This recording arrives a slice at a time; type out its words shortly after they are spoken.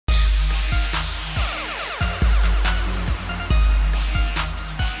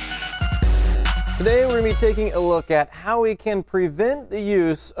Today we're going to be taking a look at how we can prevent the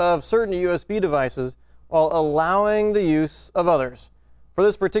use of certain USB devices while allowing the use of others. For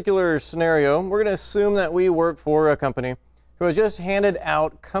this particular scenario, we're going to assume that we work for a company who has just handed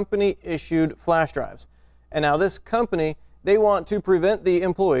out company-issued flash drives. And now this company, they want to prevent the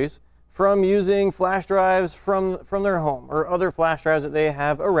employees from using flash drives from their home or other flash drives that they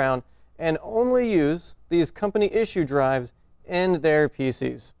have around, and only use these company-issued drives in their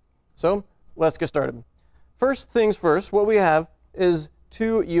PCs. So let's get started. First things first, what we have is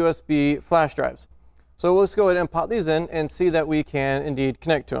two USB flash drives. So let's go ahead and pop these in and see that we can indeed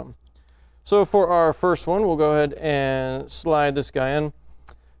connect to them. So for our first one, we'll go ahead and slide this guy in.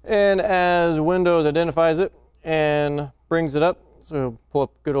 And as Windows identifies it and brings it up, so we'll pull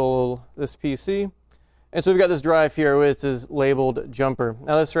up good old this PC. And so we've got this drive here, which is labeled Jumper.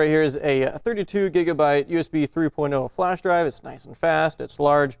 Now this right here is a 32 gigabyte USB 3.0 flash drive. It's nice and fast, it's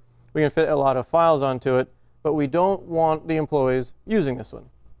large. We can fit a lot of files onto it, but we don't want the employees using this one.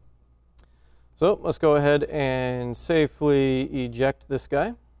 So let's go ahead and safely eject this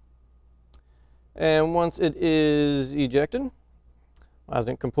guy. And once it is ejected, it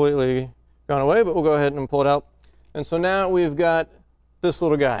hasn't completely gone away, but we'll go ahead and pull it out. And so now we've got this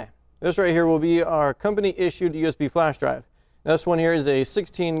little guy. This right here will be our company issued USB flash drive. Now this one here is a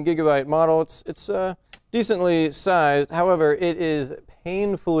 16 gigabyte model. It's decently sized. However, it is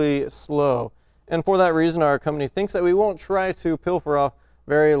painfully slow. And for that reason, our company thinks that we won't try to pilfer off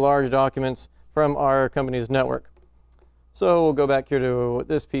very large documents from our company's network. So we'll go back here to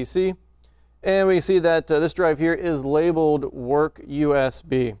this PC, and we see that this drive here is labeled Work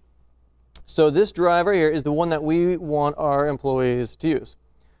USB. So this drive right here is the one that we want our employees to use.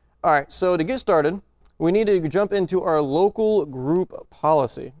 All right, so to get started, we need to jump into our local group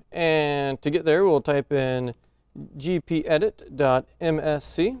policy. And to get there, we'll type in gpedit.msc.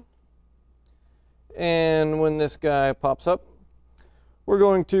 And when this guy pops up, we're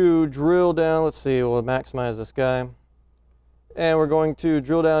going to drill down. Let's see, we'll maximize this guy. And we're going to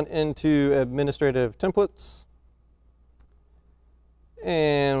drill down into administrative templates.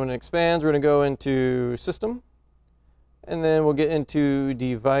 And when it expands, we're going to go into system. And then we'll get into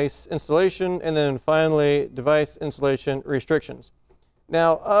device installation, and then finally device installation restrictions.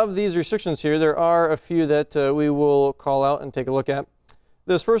 Now, of these restrictions here, there are a few that we will call out and take a look at.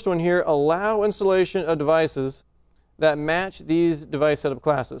 This first one here, allow installation of devices that match these device setup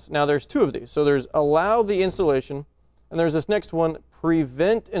classes. Now there's two of these. So there's allow the installation, and there's this next one,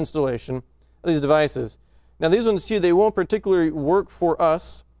 prevent installation of these devices. Now these ones here, they won't particularly work for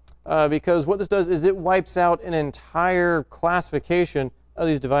us because what this does is it wipes out an entire classification of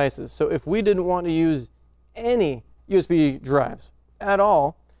these devices. So if we didn't want to use any USB drives at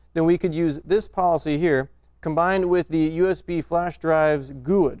all, then we could use this policy here combined with the USB flash drive's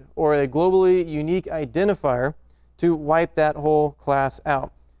GUID, or a globally unique identifier, to wipe that whole class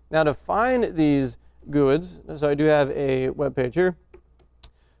out. Now to find these GUIDs, so I do have a web page here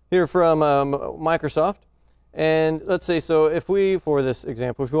from Microsoft. And let's say, so if we, for this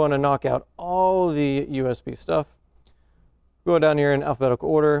example, if we want to knock out all the USB stuff, go down here in alphabetical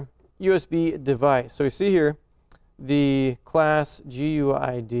order, USB device. So we see here the class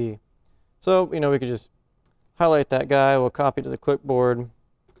GUID. So, we could just highlight that guy. We'll copy to the clipboard.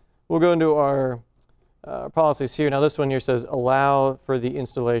 We'll go into our policies here. Now this one here says allow for the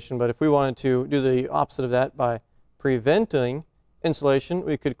installation, but if we wanted to do the opposite of that by preventing installation,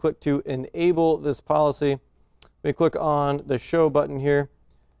 we could click to enable this policy. We click on the show button here,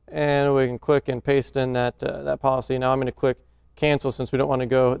 and we can click and paste in that policy. Now I'm going to click cancel since we don't want to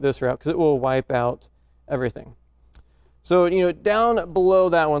go this route because it will wipe out everything. So down below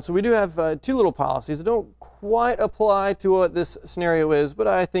that one, so we do have two little policies that don't quite apply to what this scenario is, but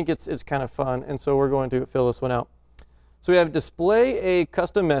I think it's kind of fun, and so we're going to fill this one out. So we have display a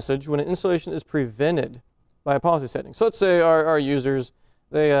custom message when an installation is prevented by a policy setting. So let's say our users,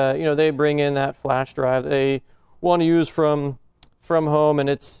 they bring in that flash drive they want to use from home, and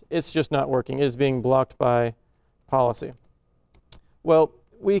it's just not working. It is being blocked by policy. Well,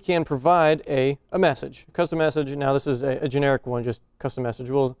 we can provide a message, a custom message. Now this is a generic one, just custom message.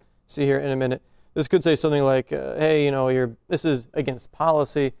 We'll see here in a minute. This could say something like, hey, this is against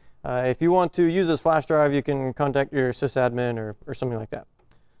policy. If you want to use this flash drive, you can contact your sysadmin or something like that.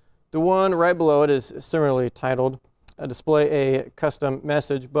 The one right below it is similarly titled display a custom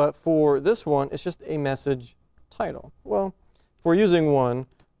message, but for this one, it's just a message title. Well, if we're using one,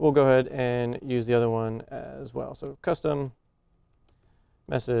 we'll go ahead and use the other one as well. So custom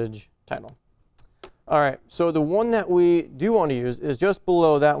message title. All right, so the one that we do want to use is just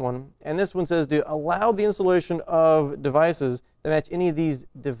below that one, and this one says to allow the installation of devices that match any of these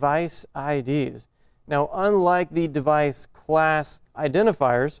device IDs. Now, unlike the device class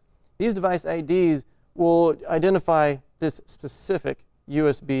identifiers, these device IDs will identify this specific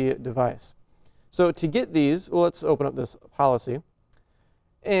USB device. So to get these, well, let's open up this policy.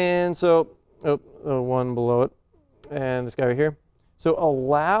 And so, one below it, and this guy right here. So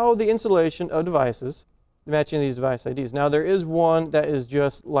allow the installation of devices matching these device IDs. Now there is one that is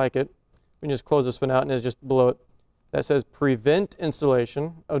just like it. We can just close this one out and it's just below it. That says prevent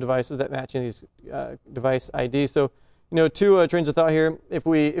installation of devices that matching these device IDs. So, you know, two trains of thought here. If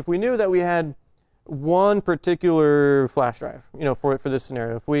we knew that we had one particular flash drive, you know, for this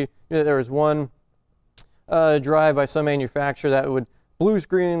scenario, if we knew that there was one drive by some manufacturer that would blue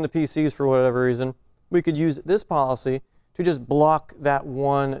screen the PCs for whatever reason, we could use this policy to just block that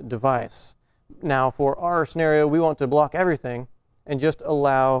one device. Now, for our scenario, we want to block everything and just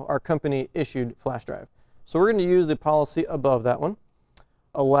allow our company issued flash drive. So we're going to use the policy above that one.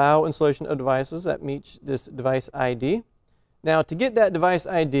 Allow installation of devices that meet this device ID. Now, to get that device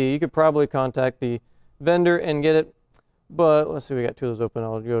ID, you could probably contact the vendor and get it. But let's see, we got two of those open.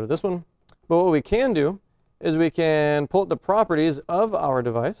 I'll go to this one. But what we can do is we can pull up the properties of our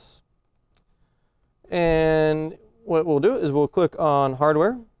device. And what we'll do is we'll click on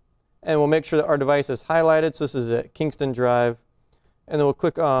hardware. And we'll make sure that our device is highlighted. So this is a Kingston drive. And then we'll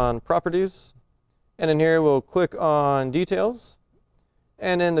click on properties. And in here, we'll click on details.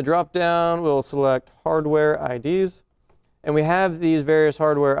 And in the drop down, we'll select hardware IDs. And we have these various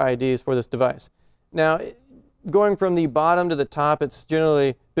hardware IDs for this device. Now, going from the bottom to the top, it's generally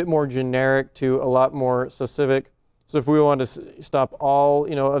a bit more generic to a lot more specific. So if we want to stop all,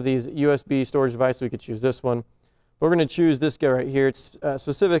 you know, of these USB storage devices, we could choose this one. We're going to choose this guy right here. It's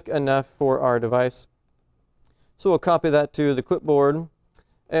specific enough for our device. So we'll copy that to the clipboard.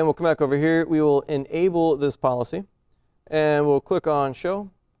 And we'll come back over here. We will enable this policy. And we'll click on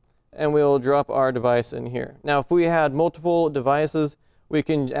show. And we'll drop our device in here. Now, if we had multiple devices, we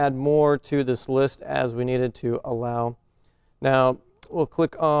can add more to this list as we needed to allow. Now, we'll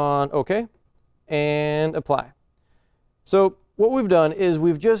click on OK and apply. So what we've done is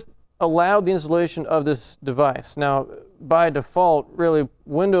we've just allowed the installation of this device. Now, by default, really,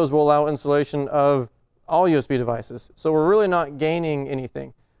 Windows will allow installation of all USB devices. So we're really not gaining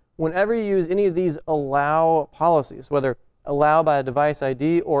anything. Whenever you use any of these allow policies, whether allow by a device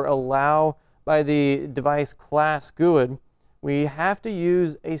ID or allow by the device class GUID, we have to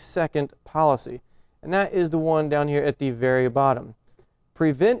use a second policy. And that is the one down here at the very bottom.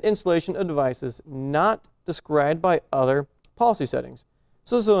 Prevent installation of devices not described by other policy settings.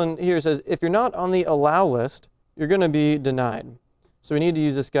 So this one here says, if you're not on the allow list, you're going to be denied. So we need to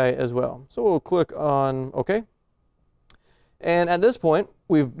use this guy as well. So we'll click on OK. And at this point,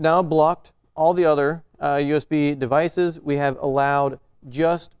 we've now blocked all the other USB devices. We have allowed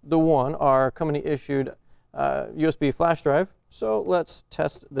just the one, our company issued USB flash drive. So let's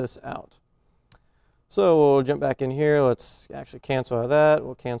test this out. So we'll jump back in here. Let's actually cancel out of that.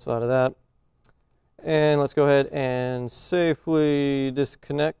 We'll cancel out of that. And let's go ahead and safely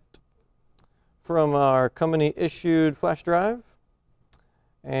disconnect from our company issued flash drive.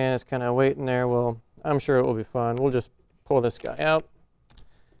 And it's kind of waiting there. Well, I'm sure it will be fine. We'll just pull this guy out.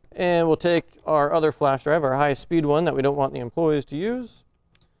 And we'll take our other flash drive, our high speed one that we don't want the employees to use.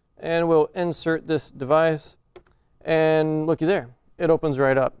 And we'll insert this device. And looky there, it opens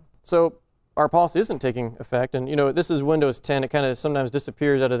right up. So our policy isn't taking effect. And you know, this is Windows 10. It kind of sometimes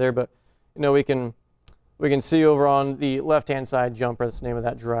disappears out of there, but you know, we can see over on the left-hand side jumper, that's the name of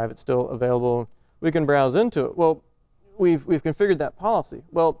that drive. It's still available. We can browse into it. Well, we've configured that policy.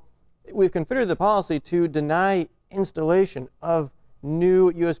 Well, we've configured the policy to deny installation of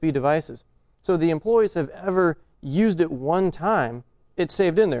new USB devices. So the employees have ever used it one time, it's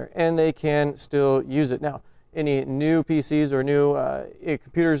saved in there, and they can still use it. Now, any new PCs or new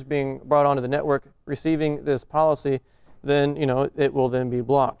computers being brought onto the network receiving this policy, then you know it will then be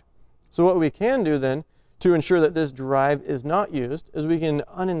blocked. So what we can do then to ensure that this drive is not used is we can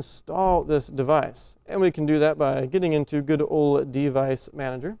uninstall this device. And we can do that by getting into good old Device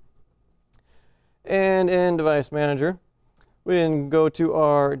Manager. And in Device Manager, we can go to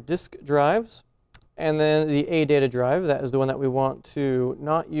our disk drives and then the A data drive. That is the one that we want to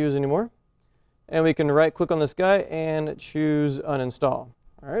not use anymore. And we can right click on this guy and choose uninstall.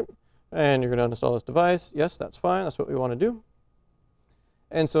 All right. And you're going to uninstall this device. Yes, that's fine. That's what we want to do.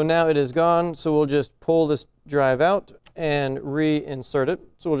 And so now it is gone. So we'll just pull this drive out and reinsert it.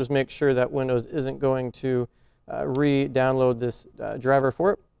 So we'll just make sure that Windows isn't going to re-download this driver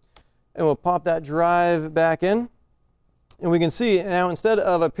for it. And we'll pop that drive back in. And we can see now instead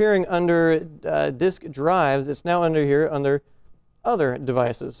of appearing under disk drives, it's now under here under other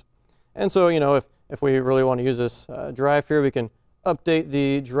devices. And so, you know, if we really want to use this drive here, we can update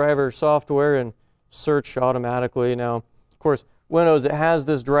the driver software and search automatically. Now, of course, Windows, it has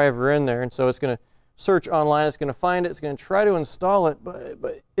this driver in there, and so it's going to search online, it's going to find it, it's going to try to install it,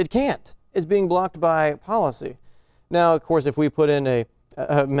 but it can't. It's being blocked by policy. Now, of course, if we put in a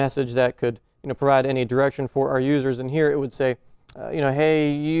message that could provide any direction for our users, and here it would say,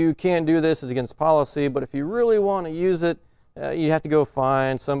 hey, you can't do this, it's against policy, but if you really want to use it, you have to go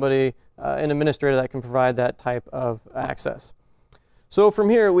find somebody, an administrator that can provide that type of access. So from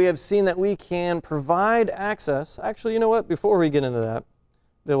here, we have seen that we can provide access. Actually, you know what? Before we get into that,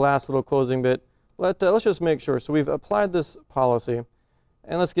 the last little closing bit, let's just make sure. So we've applied this policy,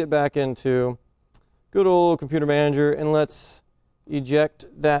 and let's get back into good old Computer Manager, and let's eject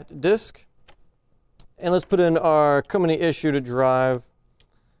that disk. And let's put in our company issued drive,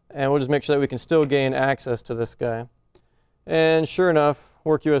 and we'll just make sure that we can still gain access to this guy. And sure enough,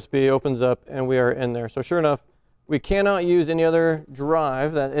 Work USB opens up, and we are in there. So sure enough, we cannot use any other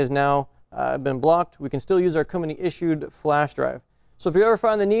drive that has now been blocked. We can still use our company issued flash drive. So if you ever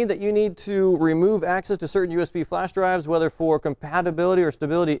find the need that you need to remove access to certain USB flash drives, whether for compatibility or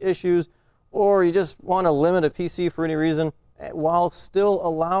stability issues, or you just want to limit a PC for any reason, while still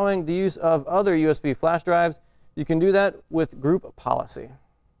allowing the use of other USB flash drives, you can do that with group policy.